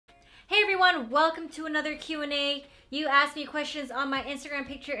everyone, welcome to another Q&A. You asked me questions on my Instagram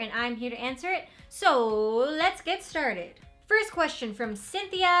picture and I'm here to answer it. So let's get started. First question from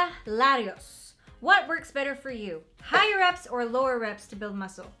Cynthia Larios. What works better for you? Higher reps or lower reps to build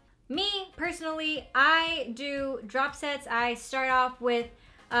muscle? Me, personally, I do drop sets. I start off with,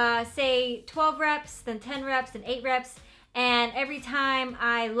 say, 12 reps, then 10 reps, then 8 reps. And every time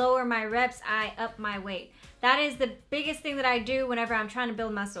I lower my reps, I up my weight. That is the biggest thing that I do whenever I'm trying to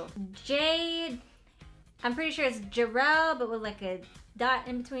build muscle. Jade, I'm pretty sure it's Jarrell, but with like a dot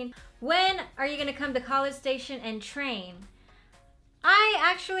in between. When are you gonna come to College Station and train? I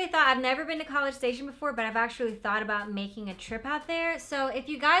actually thought, I've never been to College Station before, but I've actually thought about making a trip out there. So if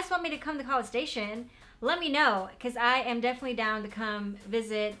you guys want me to come to College Station, let me know, because I am definitely down to come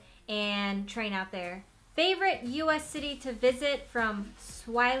visit and train out there. Favorite US city to visit from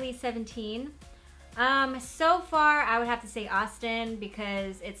Swiley17. So far I would have to say Austin,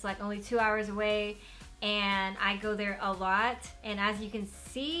 because it's like only 2 hours away and I go there a lot. And as you can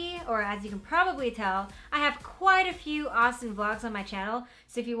see, or as you can probably tell, I have quite a few Austin vlogs on my channel.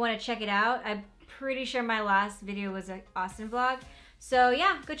 So if you want to check it out, I'm pretty sure my last video was an Austin vlog. So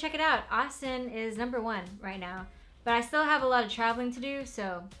yeah, go check it out. Austin is #1 right now. But I still have a lot of traveling to do,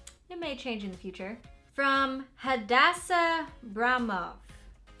 so it may change in the future. From Hadassah Bramov.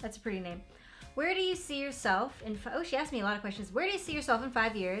 That's a pretty name. Where do you see yourself in oh, she asked me a lot of questions. Where do you see yourself in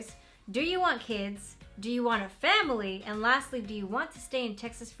 5 years? Do you want kids? Do you want a family? And lastly, do you want to stay in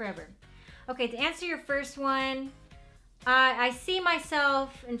Texas forever? Okay, to answer your first one, I see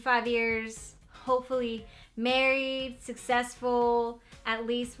myself in 5 years, hopefully married, successful, at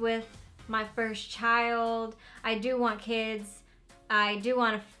least with my first child. I do want kids. I do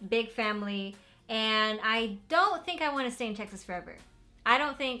want a big family. And I don't think I want to stay in Texas forever. I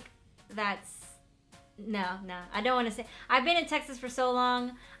don't think that's, no, I don't want to say. I've been in Texas for so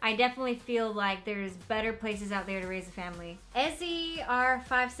long, I definitely feel like there's better places out there to raise a family. Ezzy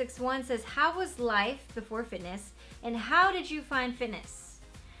R561 says, how was life before fitness and how did you find fitness?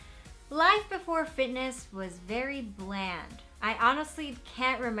 Life before fitness was very bland. I honestly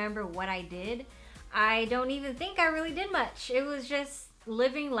can't remember what I did. I don't even think I really did much. It was just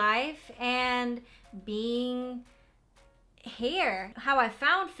living life and being here. How I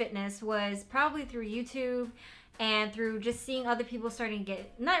found fitness was probably through YouTube and through just seeing other people starting to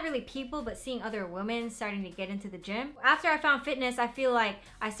get, not really people, but seeing other women starting to get into the gym. After I found fitness, I feel like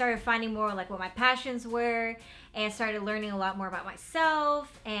I started finding more like what my passions were and started learning a lot more about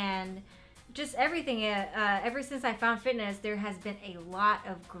myself and just everything. Ever since I found fitness, there has been a lot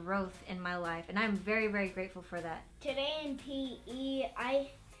of growth in my life, and I'm very, very grateful for that. Today in PE,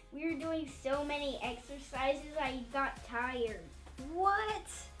 we were doing so many exercises, I got tired. What?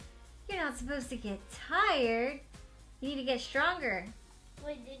 You're not supposed to get tired. You need to get stronger.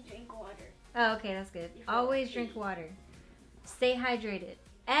 Well, I did drink water. Oh, okay, that's good. Always drink water. Stay hydrated.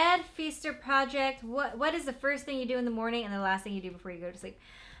 Ed Feaster Project. What is the first thing you do in the morning and the last thing you do before you go to sleep?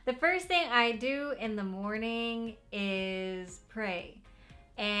 The first thing I do in the morning is pray.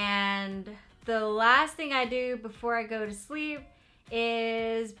 And the last thing I do before I go to sleep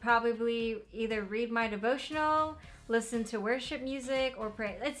is probably either read my devotional, listen to worship music, or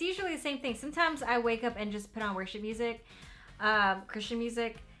pray. It's usually the same thing. Sometimes I wake up and just put on worship music, Christian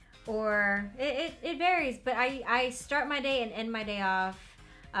music, or it varies. But I start my day and end my day off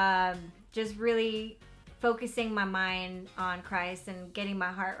just really focusing my mind on Christ and getting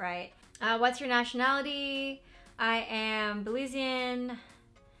my heart right. What's your nationality? I am Belizean.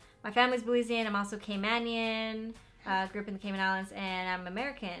 My family's Belizean. I'm also Caymanian. Grew up in the Cayman Islands, and I'm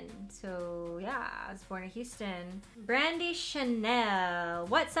American. So yeah, I was born in Houston. Brandy Chanel.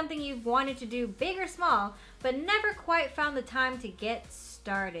 What's something you've wanted to do, big or small, but never quite found the time to get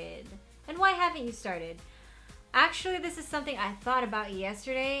started? And why haven't you started? Actually, this is something I thought about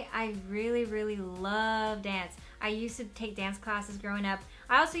yesterday. I really, really love dance. I used to take dance classes growing up.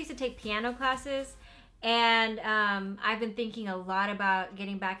 I also used to take piano classes. And I've been thinking a lot about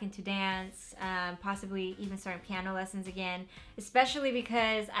getting back into dance, possibly even starting piano lessons again, especially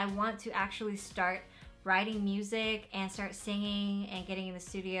because I want to actually start writing music and start singing and getting in the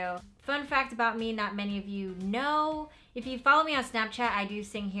studio. Fun fact about me, not many of you know, if you follow me on Snapchat, I do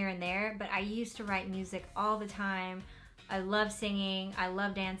sing here and there, but I used to write music all the time. I love singing, I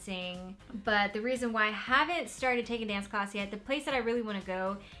love dancing, but the reason why I haven't started taking dance class yet, the place that I really want to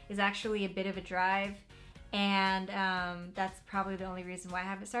go is actually a bit of a drive. And that's probably the only reason why I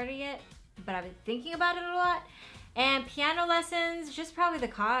haven't started yet, but I've been thinking about it a lot. And piano lessons, just probably the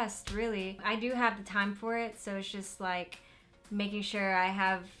cost, really. I do have the time for it, so it's just like making sure I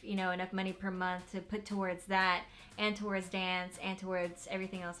have, you know, enough money per month to put towards that and towards dance and towards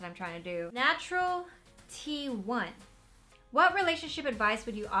everything else that I'm trying to do. Natural T1. What relationship advice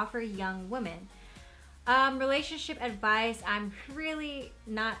would you offer young women? Relationship advice, I'm really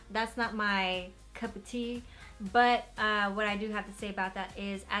not, that's not my cup of tea. But what I do have to say about that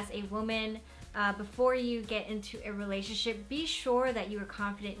is, as a woman, before you get into a relationship, be sure that you are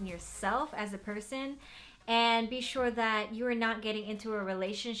confident in yourself as a person, and be sure that you are not getting into a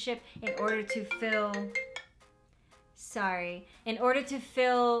relationship in order to fill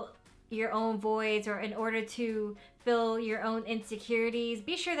your own voids, or in order to fill your own insecurities.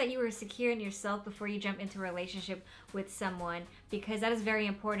 Be sure that you are secure in yourself before you jump into a relationship with someone, because that is very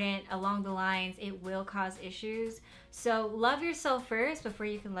important. Along the lines, it will cause issues. So love yourself first before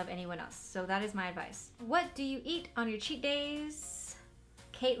you can love anyone else. So that is my advice. What do you eat on your cheat days?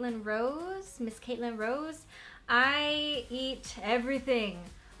 Caitlin Rose, Miss Caitlin Rose. I eat everything.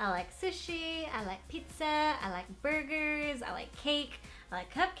 I like sushi, I like pizza, I like burgers, I like cake, I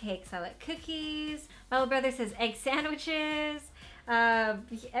like cupcakes, I like cookies. My little brother says egg sandwiches,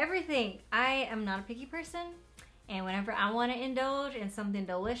 everything. I am not a picky person, and whenever I want to indulge in something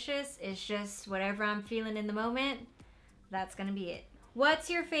delicious, it's just whatever I'm feeling in the moment, that's gonna be it. What's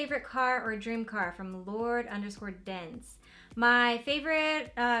your favorite car or dream car? From Lord_Dens. My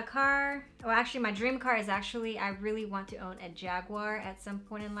favorite car, well actually my dream car is actually, I really want to own a Jaguar at some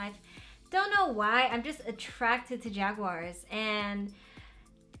point in life. Don't know why, I'm just attracted to Jaguars, and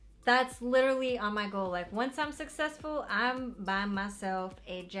that's literally on my goal. Like, once I'm successful, I'm buying myself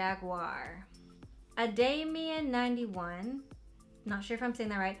a Jaguar. Adamian91, not sure if I'm saying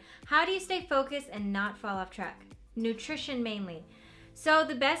that right. How do you stay focused and not fall off track? Nutrition mainly. So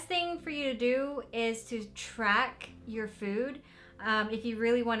the best thing for you to do is to track your food. If you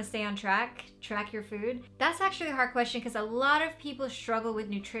really want to stay on track, track your food. That's actually a hard question, because a lot of people struggle with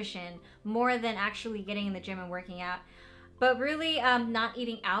nutrition more than actually getting in the gym and working out. But really not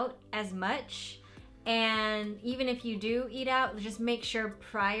eating out as much. And even if you do eat out, just make sure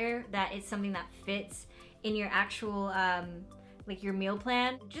prior that it's something that fits in your actual like your meal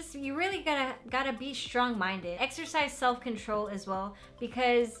plan. Just, you really gotta be strong-minded. Exercise self-control as well,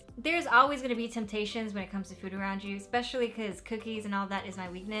 because there's always gonna be temptations when it comes to food around you, especially because cookies and all that is my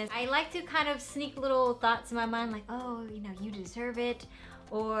weakness. I like to kind of sneak little thoughts in my mind like, oh, you know, you deserve it,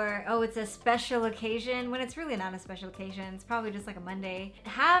 or oh, it's a special occasion, when it's really not a special occasion. It's probably just like a Monday.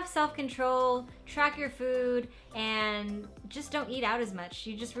 Have self-control, track your food, and just don't eat out as much.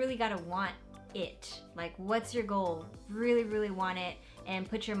 You just really gotta want it. Like, what's your goal? Really, really want it, and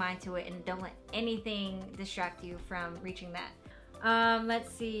put your mind to it, and don't let anything distract you from reaching that.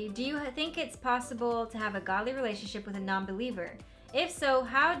 Let's see. Do you think it's possible to have a godly relationship with a non-believer? If so,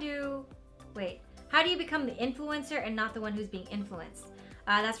 how do you become the influencer and not the one who's being influenced?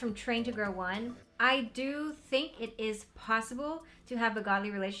 That's from Train to Grow 1. I do think it is possible to have a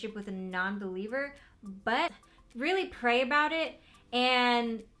godly relationship with a non-believer, but really pray about it,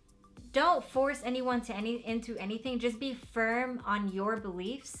 and don't force anyone into anything. Just be firm on your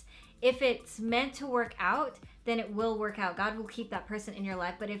beliefs. If it's meant to work out, then it will work out. God will keep that person in your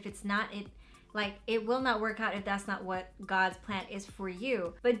life. But if it's not, it will not work out if that's not what God's plan is for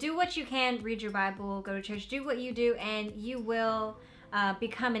you. But do what you can. Read your Bible, go to church, do what you do, and you will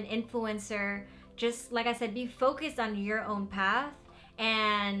become an influencer. Just like I said, be focused on your own path,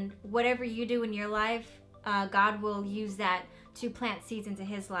 and whatever you do in your life, God will use that to plant seeds into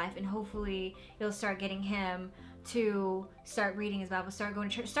his life, and hopefully you'll start getting him to start reading his Bible, start going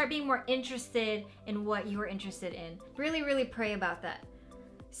to church, start being more interested in what you're interested in. Really, really pray about that.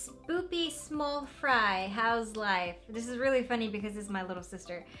 Spoopy Small Fry, how's life? This is really funny because this is my little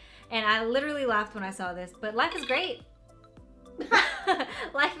sister, and I literally laughed when I saw this, but life is great.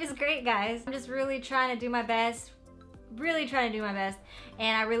 Life is great, guys. I'm just really trying to do my best.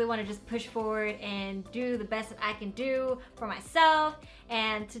 And I really want to just push forward and do the best that I can do for myself,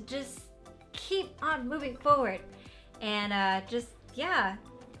 and to just keep on moving forward, and just, yeah,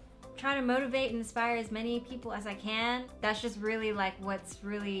 try to motivate and inspire as many people as I can. That's just really like what's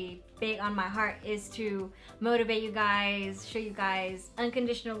really big on my heart, is to motivate you guys, show you guys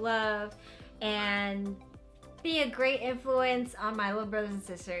unconditional love, and be a great influence on my little brothers and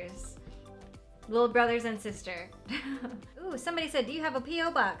sisters. Little brothers and sister. Ooh, somebody said, do you have a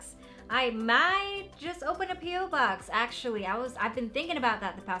P.O. box? I might just open a P.O. box. Actually, I've been thinking about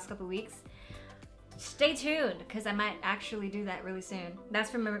that the past couple weeks. Stay tuned, because I might actually do that really soon. That's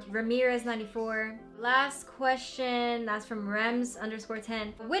from Ramirez94. Last question, that's from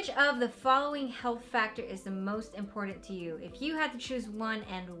Rems_10. Which of the following health factor is the most important to you? If you had to choose one,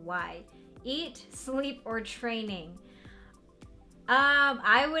 and why? Eat, sleep, or training?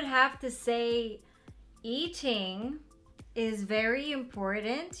 I would have to say eating is very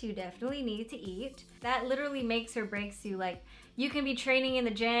important. You definitely need to eat. That literally makes or breaks you. Like, you can be training in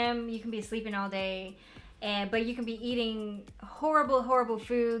the gym, you can be sleeping all day, but you can be eating horrible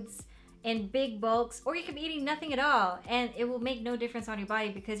foods in big bulks, or you can be eating nothing at all, and it will make no difference on your body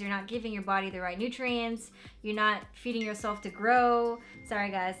because you're not giving your body the right nutrients, you're not feeding yourself to grow.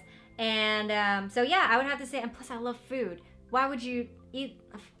 Sorry guys. And so yeah, I would have to say, and plus I love food. Why would you eat?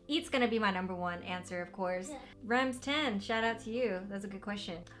 Eat's gonna be my number one answer, of course. Yeah. Rems10, shout out to you. That's a good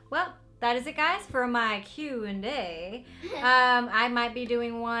question. Well, that is it guys for my Q&A. I might be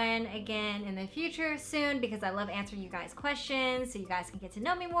doing one again in the future soon because I love answering you guys' questions so you guys can get to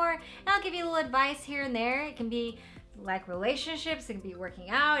know me more. And I'll give you a little advice here and there. It can be like relationships, it can be working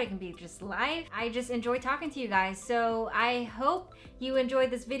out, it can be just life. I just enjoy talking to you guys. So I hope you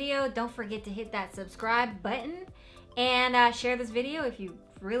enjoyed this video. Don't forget to hit that subscribe button and share this video if you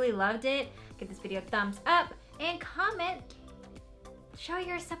really loved it. Give this video a thumbs up and comment. Show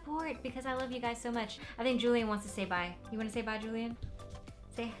your support because I love you guys so much. I think Julian wants to say bye. You want to say bye, Julian?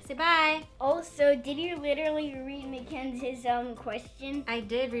 Say bye. Also, did you literally read Mackenzie's question? I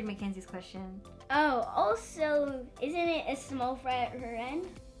did read Mackenzie's question. Oh, also, isn't it a small fry at her end?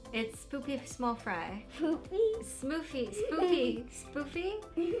 It's spoopy small fry. Spoopy? Spoofy?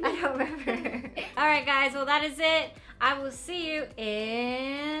 I don't remember. Alright guys, well that is it. I will see you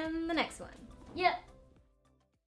in the next one. Yep.